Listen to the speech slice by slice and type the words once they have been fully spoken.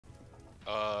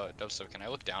Dubstep, can I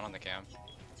look down on the cam?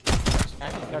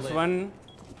 That's one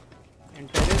in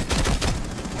terrace.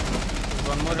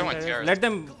 One more in terrace. Let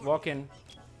them walk in.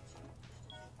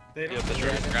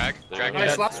 Drag.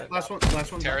 Nice, last one.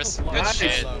 Terrace. Good Nice.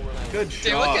 shit. Good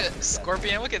Dude, look shot. at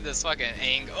Scorpion. Look at this fucking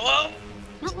angle. Oh!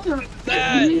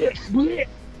 That. What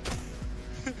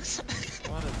is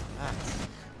that?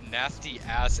 Nasty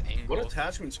ass angle. What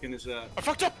attachment skin is that? I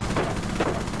fucked up!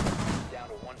 Down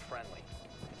to one friendly.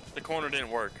 The corner didn't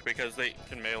work because they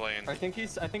can melee and... I think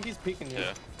he's peeking you.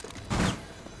 Yeah.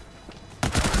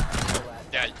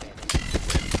 Yeah.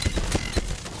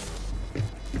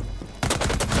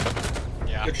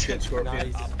 Yeah. Good shit,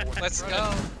 Scorpion. Nice. Let's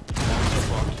go.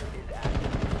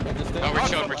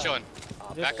 Oh, we're chilling.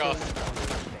 Back off.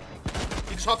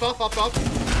 He just hopped off.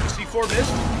 C4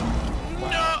 missed.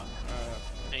 No!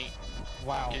 Hey,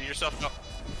 Wow. get yourself up.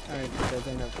 It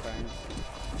doesn't have time.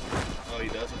 Oh, he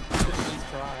doesn't. He's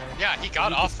trying. Yeah, he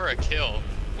got off for a kill.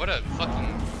 What a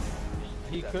fucking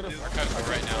He could have. archive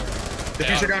right now.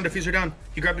 Diffuser down.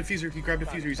 He grabbed diffuser.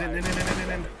 He's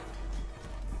in.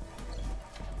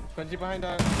 20 behind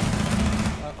Last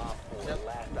Where's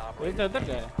operator. the other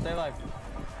guy? Stay alive.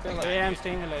 Stay alive. Yeah, I'm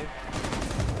staying alive.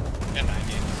 And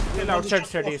 90. Still outside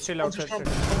city. Still One's outside in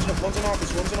city. One's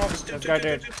in office. That guy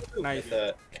dead. Nice.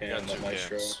 That can, that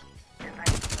maestro.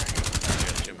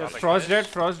 There's Frost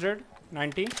dead.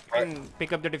 90. And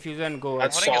pick up the diffuser and go.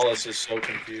 That Solace is so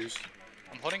confused.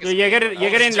 I'm holding Yeah,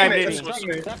 Jäger in library.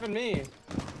 Step in me.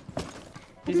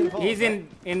 He's in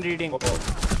reading.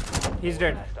 He's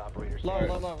dead. Last operator.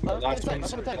 Low. Last Up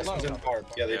one's attack, low. in farm.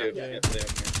 Yeah, they do. Yeah. Yeah, they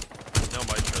have. No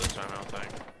maestro this time, I don't think.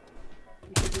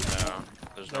 No,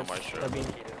 there's no maestro.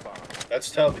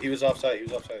 That's tough. He was offside.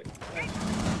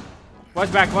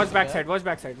 Watch backside. Watch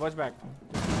back.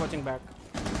 Keep watching back.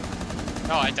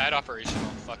 No, I died operational.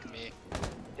 Fuck me.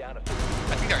 Down to I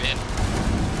think they're in.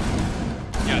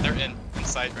 Yeah, they're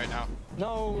inside right now.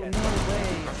 No way.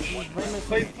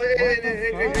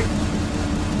 Hey.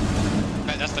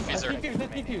 Right, that's the fuser.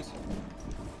 Defuse.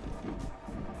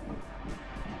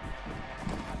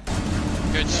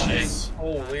 Good shit.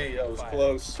 Holy, that was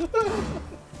close.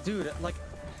 Dude, like,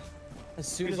 as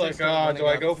soon He's as like, do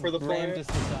I go for the Graham play? just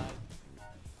decided.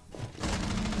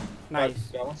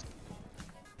 Nice.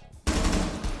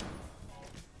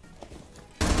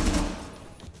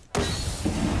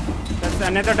 That's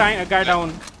another guy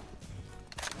down.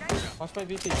 Watch my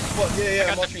VP.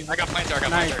 Yeah. I got planter.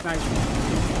 Nice.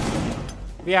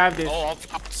 We have this. Oh,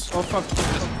 Oh fuck.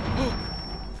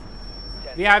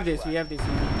 We have this.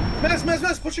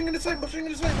 Mass, pushing in the side. Let's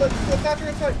after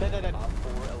inside. Dead. Op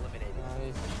 4 eliminated.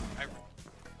 Nice.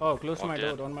 Oh, close to my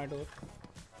Okay. door. On my door.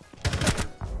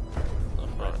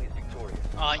 Friendly's victorious.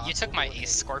 You took my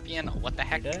ace, Scorpion. What the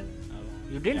heck?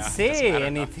 You didn't Yeah, say doesn't matter.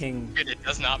 anything. Dude, it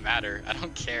does not matter. I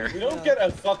don't care. If we don't get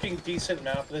a fucking decent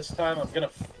map this time, I'm gonna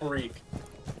freak.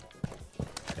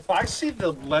 If I see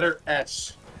the letter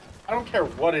S, I don't care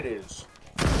what it is.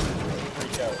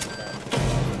 Freak out.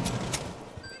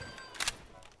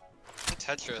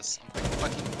 Tetris. I'm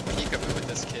like fucking peekaboo with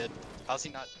this kid. How's he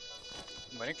not?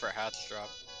 I'm waiting for a hatch drop.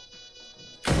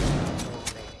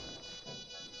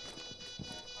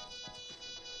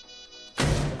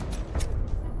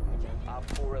 Op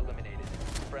 4 eliminated.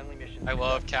 Friendly mission. I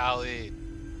love Cali.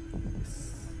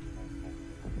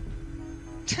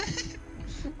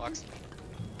 Fox.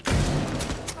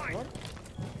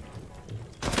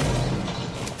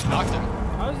 Knocked him.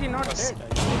 How is he not Yes.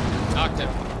 dead? Knocked him.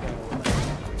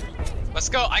 Let's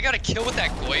go. I got a kill with that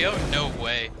Goyo? No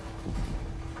way.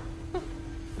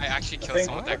 I actually killed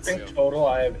someone I with that think Goyo. total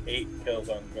I have 8 kills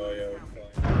on Goyo.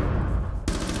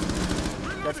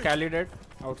 That's Cali dead.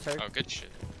 Outside. Oh, good shit.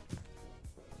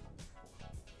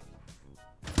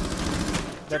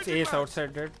 That's Ace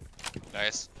outside dead.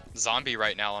 Nice. Zombie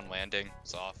right now on landing.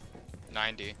 It's off.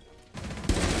 90.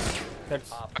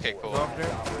 That's Okay, cool. drop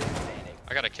dead.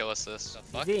 I got a kill assist. The Is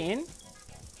fuck? he in? He's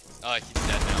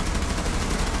dead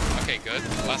now. Okay, good.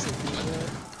 Last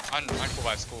on cool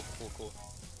vibes. Cool.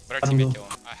 Let our teammate kill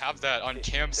him. I have that on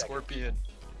Cam Scorpion.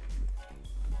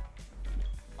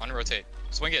 On rotate.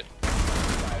 Swing it.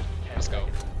 Let's go.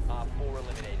 Op 4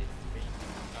 eliminated.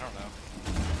 I don't know.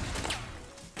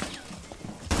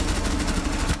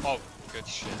 Oh, good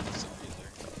shit. It's a freezer.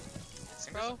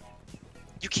 Bro,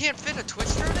 you can't fit a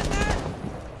Twitch drone in that?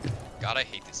 God, I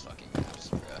hate these fucking maps.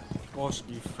 Boss,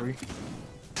 you freak.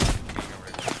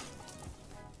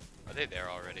 Are they there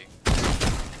already?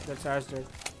 That's Ash dead.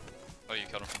 Oh, you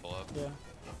killed him from below. Yeah.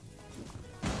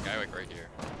 Guy like right here.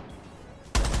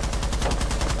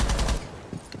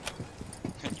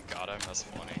 You got him. That's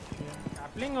funny.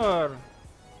 Appling or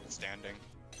Standing.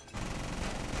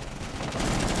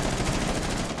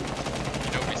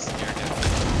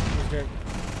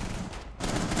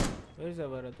 is our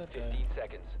other guy? 15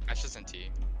 seconds. Ashes and T.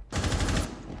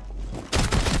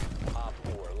 Op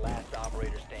 4, last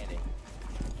operator standing.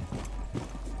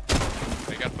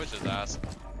 We gotta push his ass.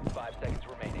 5 seconds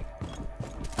remaining.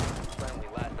 Friendly,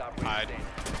 last operator Hide.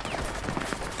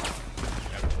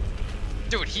 standing.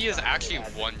 Dude, he is actually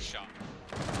one shot.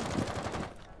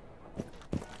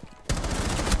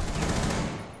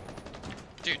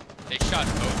 Dude, they shot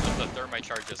both of the thermite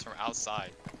charges from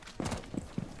outside.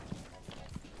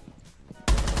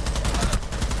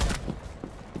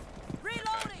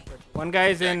 One guy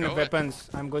is Yeah, in go weapons.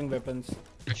 I'm going weapons.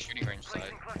 The shooting range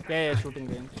side. Yeah, shooting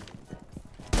range.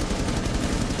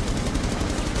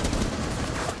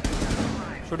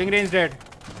 Shooting range dead.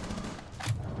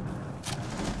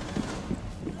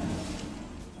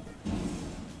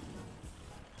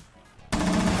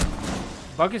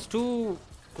 Bug is too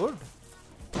good.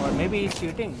 Or maybe he's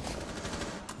cheating.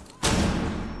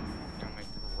 Oh my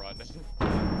god.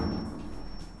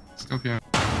 Scope here.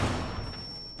 Good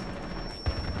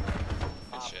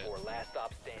Op shit. 4, last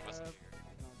stop standing.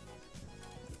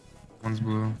 One's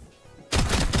blue. Wait,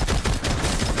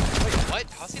 what?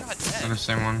 How's he not dead? Another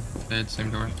same one. They had same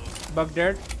door. Bug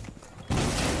dead.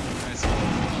 Nice.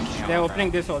 They're opening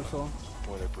this also.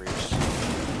 Or they're breached.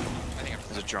 I think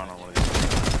There's a drone on one of these.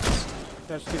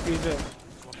 That's diffuser.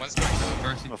 one's going to.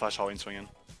 Mercy. I'm a flash hallway and swinging.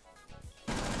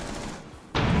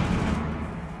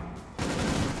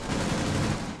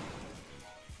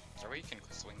 Is there a way you can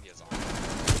swing the Azon?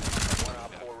 One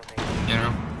Op 4 remaining. You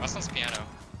know? Russell's piano.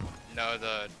 No,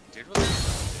 the dude was.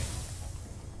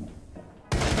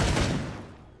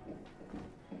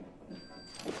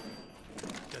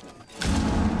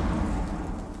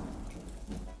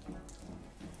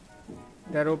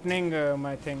 They're opening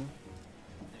my thing.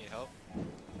 Need help?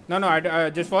 No, I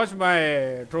just watched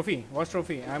my trophy. Watch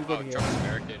trophy. I'm good Oh, here. Joe's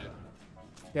barricaded.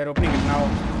 They're opening it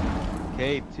now.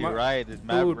 Kate, to your right is Two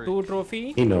Maverick.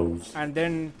 trophy. He knows. And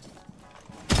then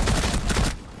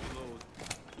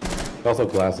There's also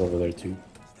glass over there too.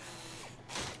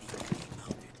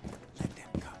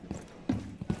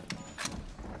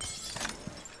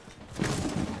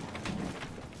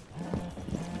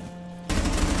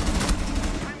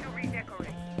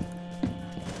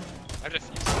 I have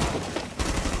defused.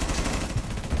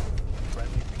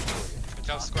 Good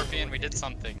job, Scorpion. We did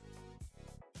something.